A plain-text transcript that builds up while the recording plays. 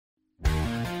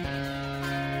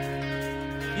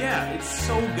Yeah, it's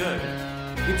so good.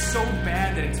 It's so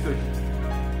bad that it's good.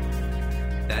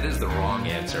 That is the wrong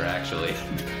answer, actually.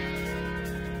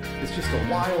 It's just a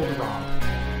wild romp.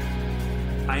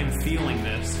 I am feeling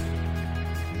this.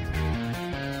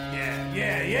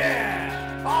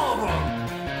 Yeah! All of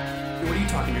them! What are you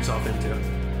talking yourself into?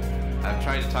 I'm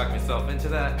trying to talk myself into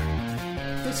that.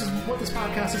 This is what this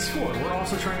podcast is for. We're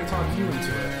also trying to talk you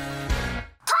into it.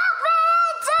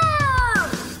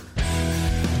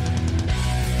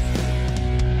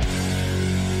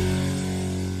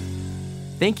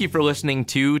 Thank you for listening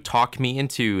to Talk Me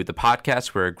Into, the podcast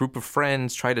where a group of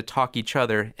friends try to talk each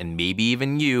other, and maybe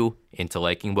even you, into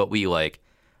liking what we like.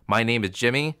 My name is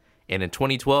Jimmy, and in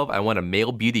 2012, I won a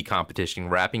male beauty competition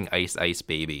rapping Ice Ice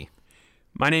Baby.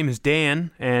 My name is Dan,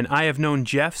 and I have known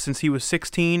Jeff since he was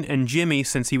 16 and Jimmy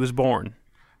since he was born.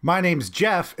 My name's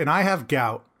Jeff, and I have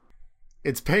gout.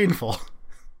 It's painful.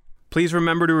 Please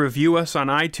remember to review us on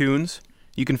iTunes.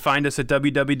 You can find us at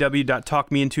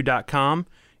www.talkmeinto.com.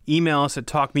 Email us at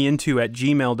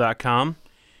talkmeinto@gmail.com.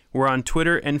 We're on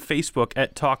Twitter and Facebook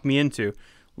at talkmeinto.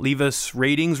 Leave us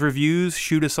ratings, reviews,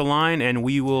 shoot us a line, and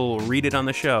we will read it on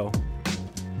the show.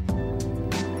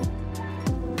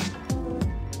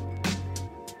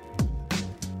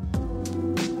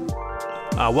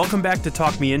 Welcome back to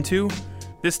Talk Me Into.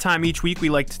 This time each week we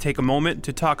like to take a moment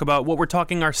to talk about what we're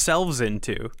talking ourselves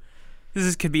into.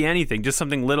 This could be anything, just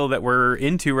something little that we're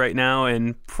into right now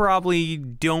and probably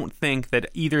don't think that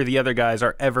either of the other guys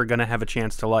are ever going to have a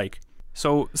chance to like.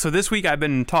 So this week I've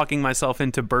been talking myself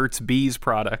into Burt's Bees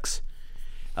products.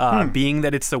 Being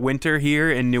that it's the winter here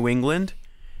in New England,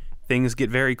 things get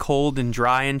very cold and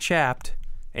dry and chapped,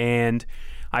 and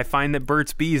I find that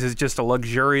Burt's Bees is just a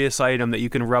luxurious item that you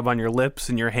can rub on your lips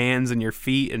and your hands and your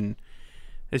feet, and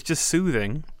it's just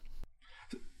soothing.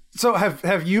 So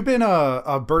have you been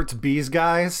a Burt's Bees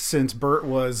guy since Burt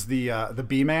was the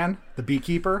bee man, the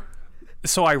beekeeper?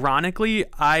 So ironically,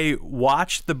 I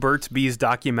watched the Burt's Bees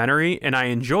documentary and I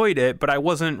enjoyed it, but I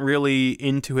wasn't really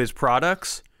into his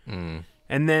products. And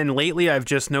then lately I've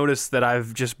just noticed that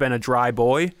I've just been a dry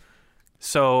boy.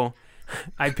 So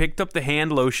I picked up the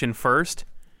hand lotion first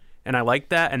and I liked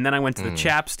that. And then I went to the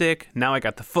chapstick. Now I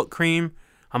got the foot cream.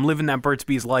 I'm living that Burt's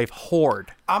Bees life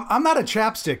hard. I'm not a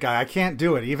chapstick guy. I can't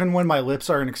do it. Even when my lips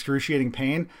are in excruciating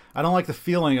pain, I don't like the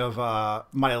feeling of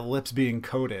my lips being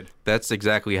coated. That's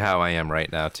exactly how I am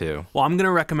right now, too. Well, I'm going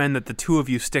to recommend that the two of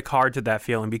you stick hard to that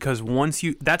feeling because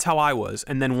that's how I was.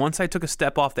 And then once I took a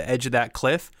step off the edge of that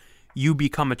cliff, you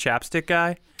become a chapstick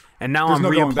guy. And now I'm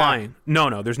reapplying.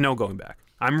 No, there's no going back.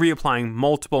 I'm reapplying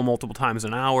multiple times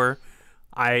an hour.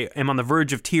 I am on the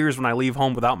verge of tears when I leave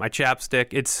home without my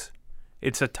chapstick.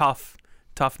 It's a tough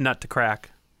nut to crack.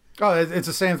 Oh, it's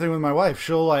the same thing with my wife.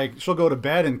 She'll go to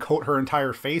bed and coat her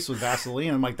entire face with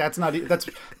Vaseline. I'm like, that's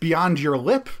beyond your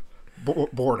lip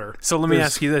border. So let me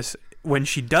ask you this: when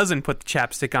she doesn't put the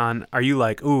chapstick on, are you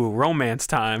like, ooh, romance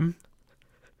time?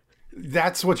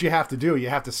 That's what you have to do. You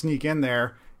have to sneak in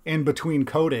there in between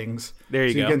coatings. There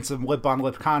you go. So you get some lip on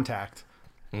lip contact.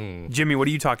 Jimmy, what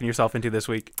are you talking yourself into this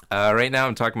week? Right now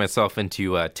I'm talking myself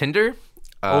into Tinder.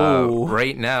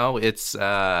 Right now, it's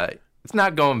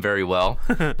not going very well,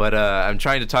 but I'm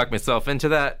trying to talk myself into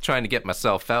that, trying to get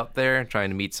myself out there, trying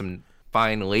to meet some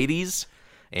fine ladies,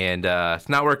 and it's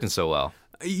not working so well.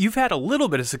 You've had a little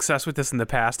bit of success with this in the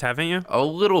past, haven't you? A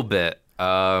little bit.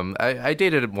 I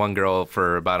dated one girl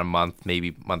for about a month,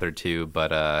 maybe month or two,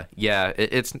 but yeah,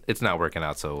 it's not working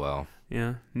out so well.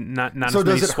 Yeah, not so as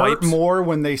many does it swipes. Hurt more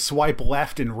when they swipe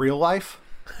left in real life?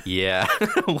 Yeah,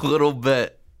 a little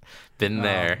bit. Been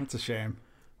there. That's a shame.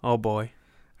 Oh boy.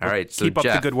 All right, so keep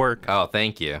Jeff, up the good work. Oh,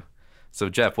 thank you. So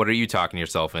Jeff, what are you talking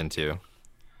yourself into?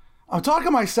 I'm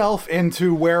talking myself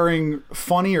into wearing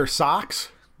funnier socks,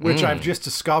 which I've just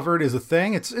discovered is a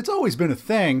thing. It's always been a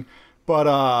thing, but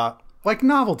like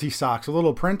novelty socks with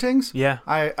little printings. Yeah.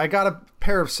 I got a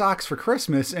pair of socks for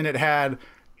Christmas, and it had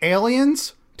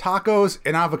aliens, tacos,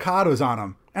 and avocados on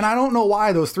them. And I don't know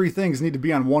why those three things need to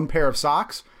be on one pair of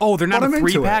socks. Oh, they're not a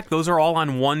 3-pack? Those are all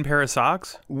on one pair of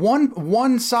socks?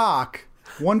 One sock,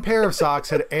 one pair of socks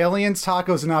had aliens,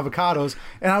 tacos, and avocados.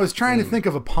 And I was trying to think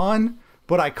of a pun,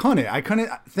 but I couldn't. I couldn't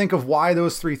think of why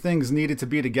those three things needed to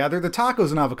be together. The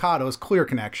tacos and avocados, clear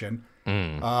connection.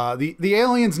 The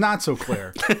aliens, not so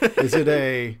clear. Is it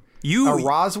a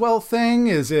Roswell thing?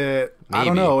 Is it, maybe. I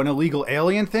don't know, an illegal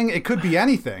alien thing? It could be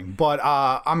anything, but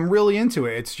I'm really into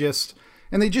it. It's just...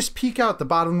 And they just peek out the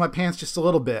bottom of my pants just a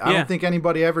little bit. I don't think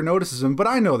anybody ever notices them, but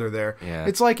I know they're there. Yeah.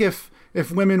 It's like if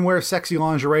women wear sexy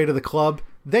lingerie to the club,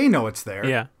 they know it's there.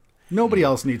 Yeah. Nobody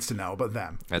else needs to know but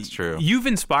them. That's true. You've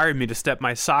inspired me to step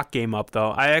my sock game up,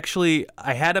 though. I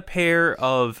had a pair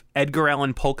of Edgar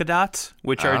Allan polka dots,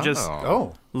 which are just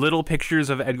Oh. little pictures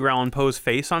of Edgar Allan Poe's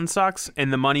face on socks,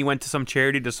 and the money went to some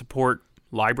charity to support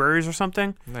libraries or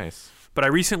something. Nice. But I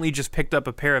recently just picked up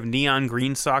a pair of neon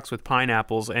green socks with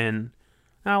pineapples, and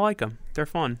I like them. They're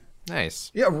fun.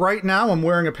 Nice. Yeah, right now I'm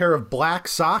wearing a pair of black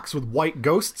socks with white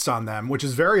ghosts on them, which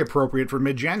is very appropriate for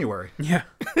mid-January. Yeah.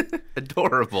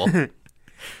 Adorable.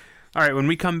 All right, when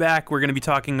we come back, we're going to be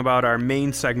talking about our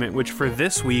main segment, which for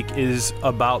this week is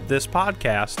about this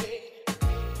podcast.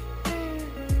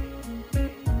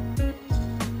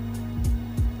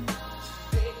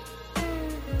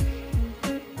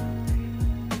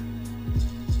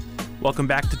 Welcome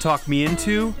back to Talk Me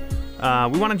Into.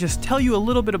 We want to just tell you a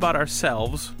little bit about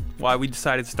ourselves, why we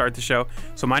decided to start the show.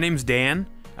 So my name's Dan.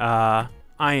 I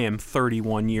am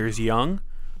 31 years young.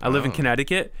 I live in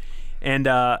Connecticut. And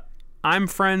I'm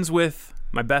friends with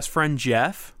my best friend,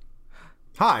 Jeff.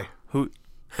 Hi.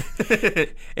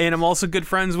 And I'm also good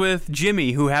friends with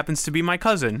Jimmy, who happens to be my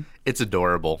cousin. It's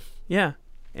adorable. Yeah.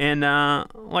 And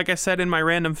like I said in my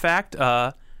random fact,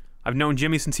 I've known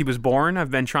Jimmy since he was born.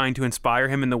 I've been trying to inspire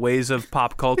him in the ways of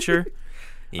pop culture.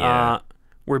 Yeah.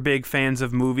 We're big fans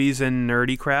of movies and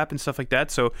nerdy crap and stuff like that.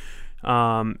 So,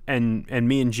 and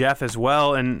me and Jeff as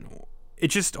well. And it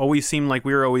just always seemed like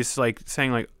we were always like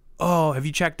saying like, "Oh, have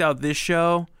you checked out this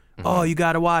show? Oh, you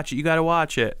got to watch it. You got to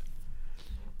watch it."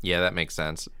 Yeah, that makes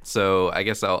sense. So I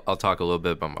guess I'll talk a little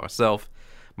bit about myself.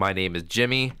 My name is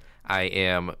Jimmy. I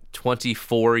am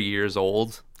 24 years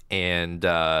old. And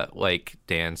like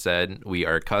Dan said, we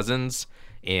are cousins.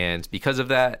 And because of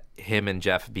that, him and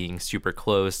Jeff being super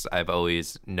close, I've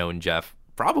always known Jeff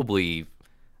probably...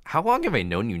 How long have I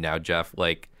known you now, Jeff?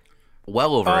 Like,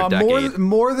 well over a decade.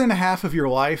 More than half of your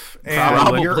life. And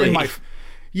Probably.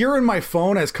 You're in my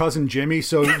phone as cousin Jimmy,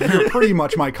 so you're pretty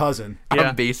much my cousin. Yeah.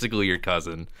 I'm basically your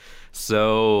cousin.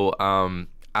 So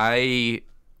I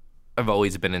have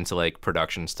always been into like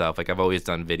production stuff. Like I've always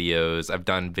done videos. I've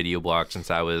done video blogs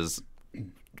since I was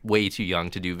way too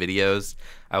young to do videos.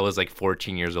 I was like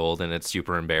 14 years old, and it's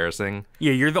super embarrassing.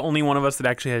 Yeah, you're the only one of us that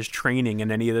actually has training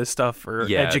in any of this stuff or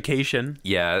education.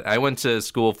 Yeah, I went to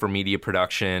school for media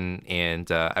production, and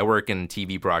I work in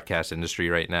TV broadcast industry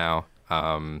right now.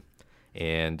 So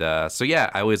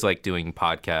yeah, I always like doing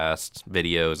podcasts,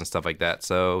 videos, and stuff like that.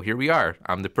 So here we are.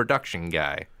 I'm the production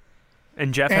guy.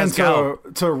 And Jeff And has Gal.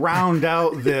 to round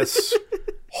out this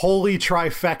holy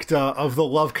trifecta of the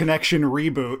Love Connection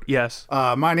reboot, Yes.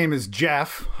 my name is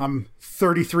Jeff. I'm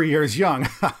 33 years young.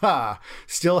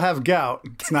 Still have gout.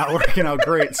 It's not working out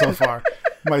great so far.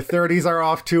 My 30s are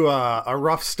off to a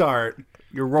rough start.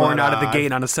 You're roaring but, out of the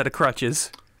gate on a set of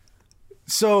crutches.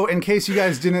 So, in case you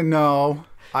guys didn't know,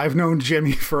 I've known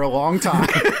Jimmy for a long time.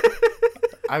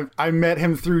 I met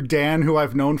him through Dan, who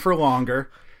I've known for longer.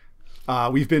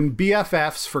 We've been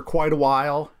BFFs for quite a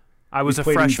while. I was a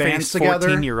played in fresh-faced bands together.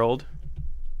 14-year-old.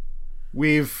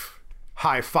 We've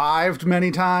high-fived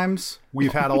many times.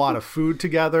 We've had a lot of food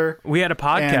together. We had a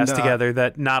podcast And, together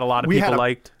that not a lot of we had people a-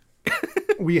 liked.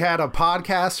 We had a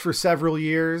podcast for several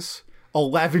years.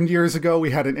 11 years ago,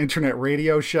 we had an internet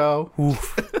radio show,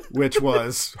 which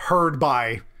was heard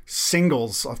by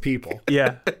singles of people.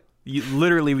 Yeah.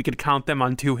 Literally, we could count them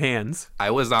on two hands.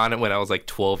 I was on it when I was like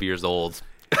 12 years old.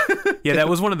 Yeah, that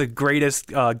was one of the greatest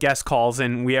guest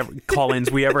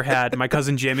call-ins we ever had. My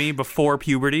cousin Jimmy before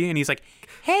puberty, and he's like,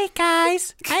 "Hey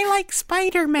guys, I like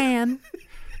Spider-Man."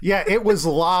 Yeah, it was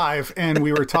live, and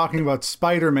we were talking about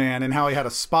Spider-Man and how he had a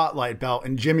spotlight belt,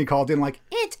 and Jimmy called in like,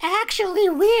 It's actually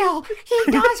real.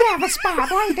 He does have a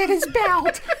spotlight in his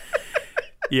belt.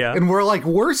 Yeah. and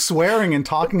we're swearing and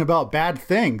talking about bad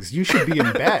things. You should be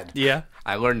in bed. Yeah.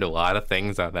 I learned a lot of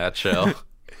things on that show.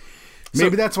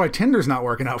 Maybe that's why Tinder's not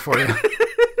working out for you.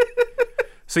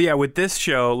 So yeah, with this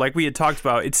show, like we had talked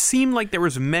about, it seemed like there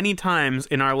was many times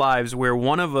in our lives where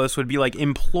one of us would be like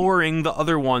imploring the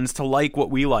other ones to like what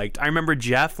we liked. I remember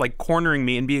Jeff like cornering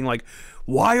me and being like,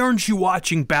 "Why aren't you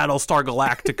watching Battlestar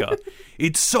Galactica?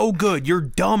 It's so good. You're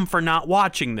dumb for not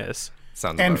watching this."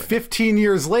 Sounds And about right. 15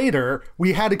 years later,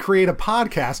 we had to create a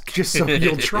podcast just so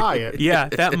you'll try it. Yeah,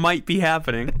 that might be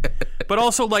happening. But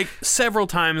also like several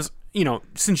times, you know,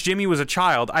 since Jimmy was a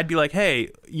child, I'd be like, "Hey,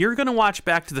 you're going to watch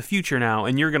Back to the Future now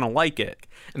and you're going to like it."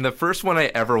 And the first one I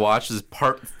ever watched is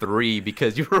part 3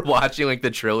 because you were watching like the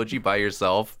trilogy by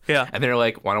yourself. Yeah. And they're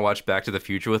like, "Want to watch Back to the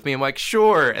Future with me?" I'm like,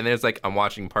 "Sure." And then it's like, "I'm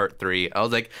watching part 3." I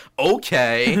was like,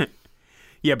 "Okay."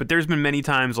 Yeah, but there's been many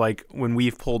times like when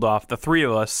we've pulled off, the three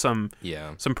of us, some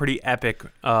pretty epic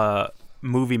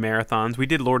movie marathons. We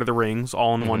did Lord of the Rings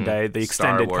all in one day, the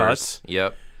Star extended Wars. cuts.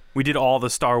 Yep. We did all the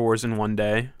Star Wars in one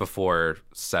day. Before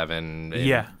 7. and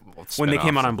Yeah. When they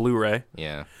came out on Blu-ray.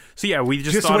 Yeah. So yeah, we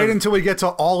just Just thought wait of- until we get to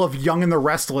all of Young and the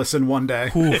Restless in one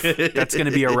day. Oof, that's going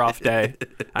to be a rough day.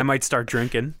 I might start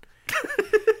drinking.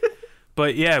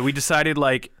 But yeah, we decided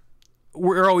like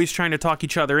we're always trying to talk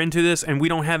each other into this, and we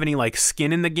don't have any like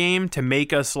skin in the game to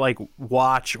make us like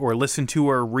watch or listen to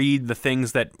or read the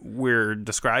things that we're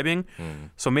describing.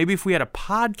 So maybe if we had a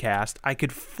podcast, I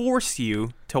could force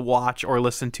you to watch or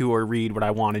listen to or read what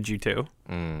I wanted you to.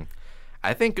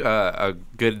 I think a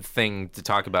good thing to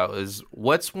talk about is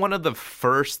what's one of the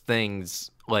first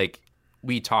things like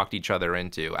we talked each other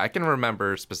into. I can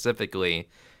remember specifically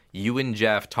you and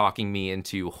Jeff talking me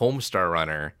into Homestar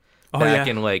Runner back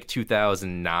in like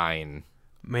 2009.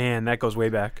 Man, that goes way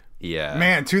back. Yeah.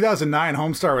 Man, 2009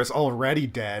 Homestar was already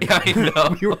dead. I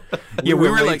know. we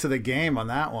were late like to the game on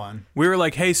that one. we were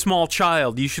like, "Hey, small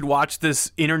child, you should watch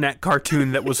this internet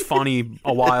cartoon that was funny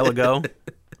a while ago."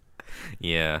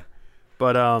 Yeah.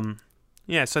 But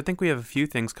yeah, so I think we have a few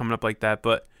things coming up like that.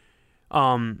 But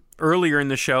earlier in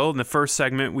the show, in the first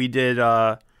segment, we did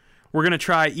we're gonna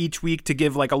try each week to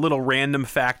give like a little random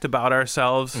fact about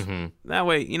ourselves. That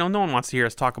way, no one wants to hear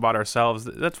us talk about ourselves.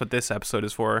 That's what this episode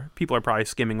is for. People are probably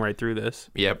skimming right through this.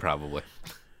 Yeah, probably.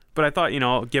 But I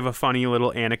thought, give a funny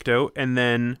little anecdote, and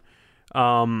then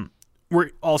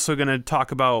we're also gonna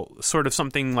talk about sort of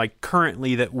something like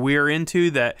currently that we're into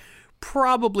that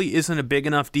probably isn't a big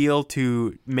enough deal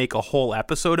to make a whole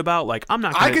episode about. Like, I'm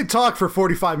not gonna... I could talk for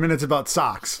 45 minutes about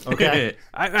socks, okay?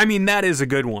 I mean, that is a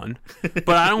good one.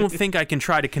 But I don't think I can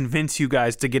try to convince you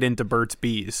guys to get into Burt's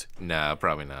Bees. No,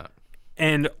 probably not.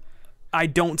 And I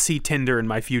don't see Tinder in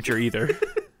my future either.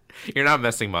 You're not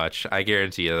missing much. I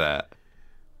guarantee you that.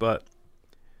 But,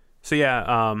 so yeah,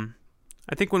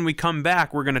 I think when we come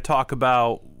back, we're going to talk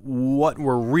about what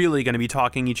we're really going to be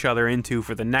talking each other into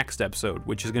for the next episode,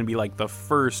 which is going to be like the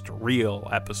first real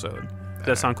episode. Does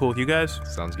that sound cool with you guys?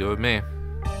 Sounds good with me.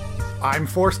 I'm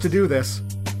forced to do this.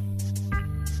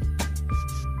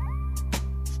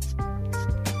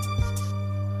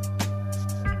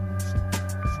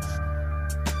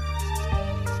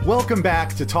 Welcome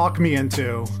back to Talk Me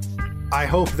Into. I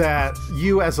hope that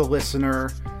you as a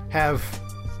listener have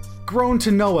grown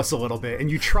to know us a little bit and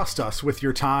you trust us with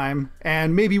your time,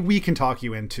 and maybe we can talk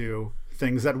you into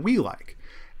things that we like.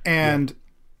 And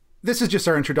this is just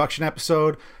our introduction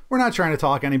episode. We're not trying to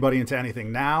talk anybody into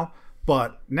anything now,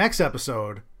 but next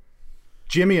episode,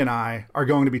 Jimmy and I are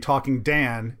going to be talking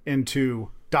Dan into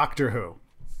Doctor Who.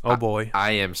 Oh boy.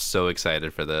 I am so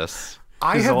excited for this.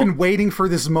 I have been waiting for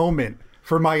this moment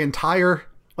for my entire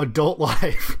adult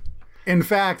life. In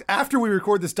fact, after we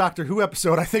record this Doctor Who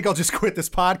episode, I think I'll just quit this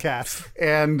podcast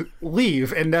and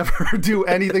leave and never do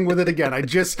anything with it again. I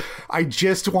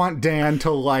just want Dan to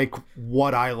like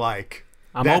what I like.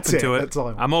 I'm That's open to it. That's all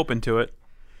I want. I'm open to it.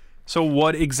 So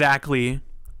what exactly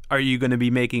are you going to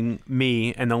be making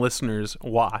me and the listeners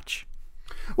watch?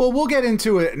 Well, we'll get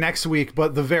into it next week,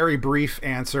 but the very brief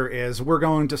answer is we're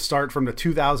going to start from the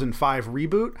 2005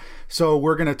 reboot. So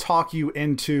we're going to talk you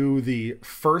into the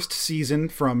first season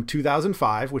from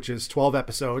 2005, which is 12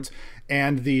 episodes,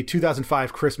 and the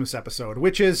 2005 Christmas episode,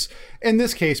 which is, in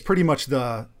this case, pretty much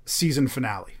the season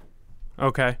finale.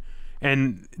 Okay.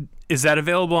 And is that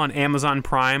available on Amazon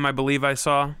Prime, I believe I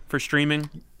saw, for streaming?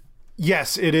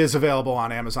 Yes, it is available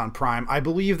on Amazon Prime. I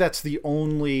believe that's the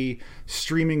only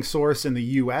streaming source in the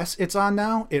US it's on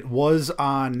now. It was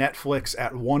on Netflix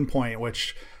at one point,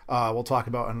 which we'll talk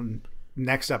about in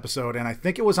next episode. And I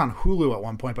think it was on Hulu at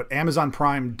one point, but Amazon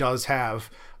Prime does have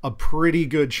a pretty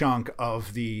good chunk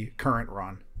of the current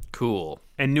run. Cool.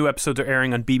 And new episodes are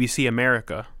airing on BBC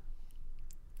America.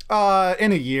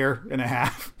 In a year and a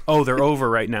half. Oh, they're over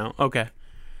right now. Okay.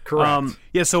 Correct.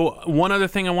 Yeah, so one other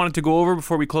thing I wanted to go over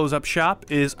before we close up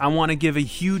shop is I want to give a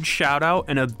huge shout out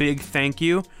and a big thank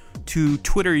you to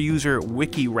Twitter user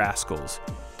Wiki Rascals.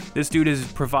 This dude has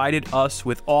provided us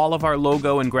with all of our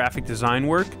logo and graphic design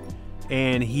work,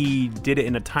 and he did it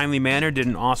in a timely manner, did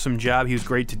an awesome job. He was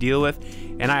great to deal with,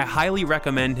 and I highly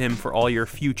recommend him for all your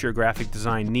future graphic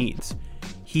design needs.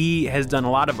 He has done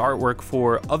a lot of artwork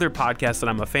for other podcasts that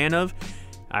I'm a fan of.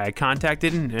 I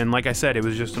contacted him, and like I said, it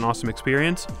was just an awesome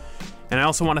experience. And I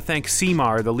also want to thank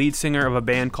Seymour, the lead singer of a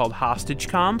band called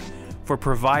HostageCom, for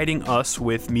providing us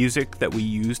with music that we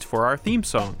used for our theme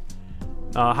song.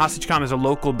 HostageCom is a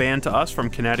local band to us from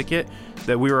Connecticut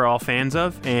that we were all fans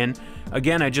of, and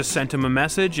again, I just sent him a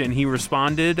message, and he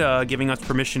responded, giving us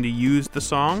permission to use the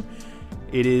song.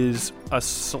 It is a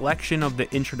selection of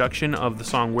the introduction of the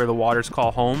song Where the Waters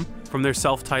Call Home from their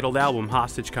self-titled album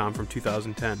HostageCom from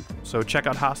 2010. So check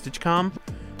out HostageCom.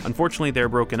 Unfortunately, they're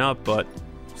broken up, but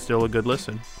still a good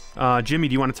listen. Jimmy,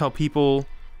 do you want to tell people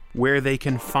where they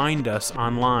can find us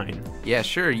online? Yeah,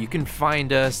 sure. You can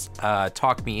find us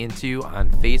Talk Me Into on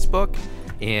Facebook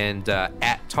and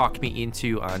at Talk Me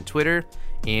Into on Twitter.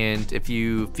 And if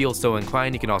you feel so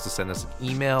inclined, you can also send us an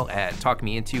email at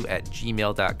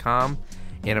talkmeinto@gmail.com.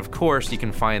 And of course, you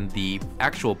can find the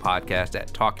actual podcast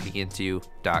at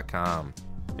talkmeinto.com.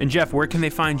 And Jeff, where can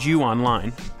they find you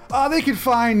online? They can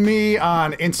find me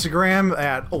on Instagram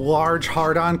at Large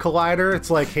Hard-On Collider.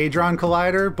 It's like Hadron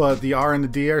Collider, but the R and the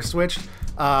D are switched.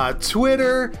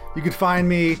 Twitter, you can find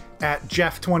me at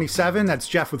Jeff27. That's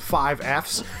Jeff with 5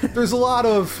 Fs. There's a lot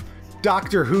of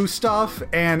Doctor Who stuff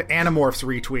and Animorphs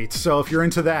retweets. So if you're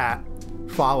into that,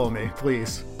 follow me,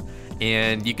 please.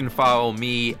 And you can follow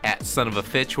me at Son of a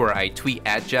Fitch, where I tweet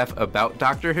at Jeff about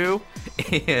Doctor Who.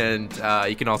 And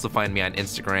you can also find me on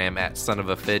Instagram at Son of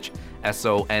a Fitch,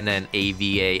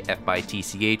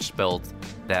 SONNAVAFITCH, spelled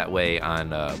that way on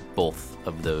both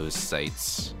of those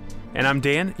sites. And I'm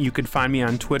Dan. You could find me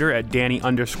on Twitter at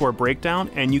Danny_Breakdown,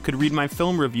 and you could read my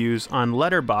film reviews on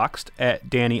Letterboxd at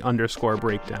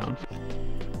Danny_Breakdown.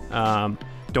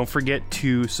 Don't forget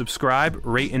to subscribe,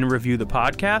 rate, and review the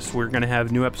podcast. We're going to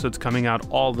have new episodes coming out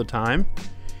all the time.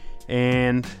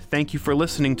 And thank you for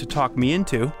listening to Talk Me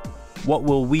Into. What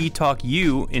will we talk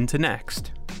you into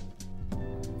next?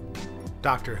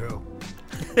 Doctor Who.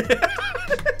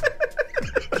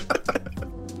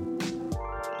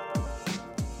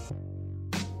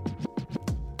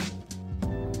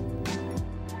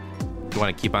 You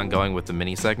want to keep on going with the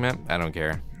mini segment? I don't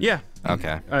care. Yeah.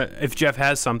 Okay. If Jeff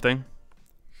has something.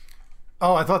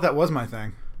 Oh, I thought that was my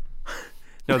thing.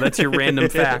 No, that's your random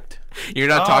fact. You're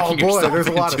not talking yourself there's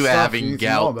a lot of into stuff you having need to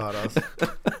know gout. about us.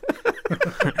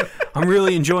 I'm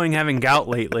really enjoying having gout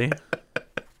lately.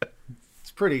 It's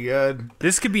pretty good.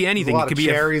 This could be There's anything. a It lot could of be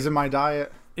cherries in my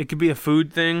diet. It could be a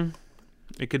food thing.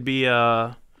 It could be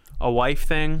a wife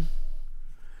thing.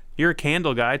 You're a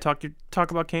candle guy. Talk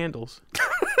about candles.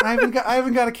 I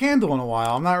haven't got a candle in a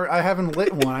while. I haven't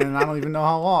lit one, and I don't even know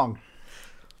how long.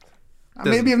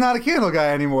 Maybe I'm not a candle guy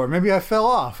anymore. Maybe I fell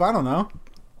off. I don't know.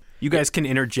 You guys can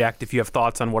interject if you have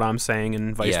thoughts on what I'm saying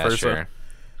and vice versa. Sure.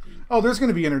 Oh, there's going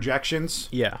to be interjections.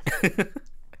 Yeah.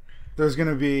 There's going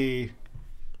to be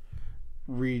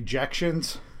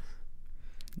rejections.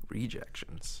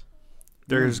 Rejections.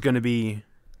 There's going to be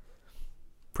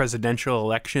presidential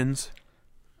elections.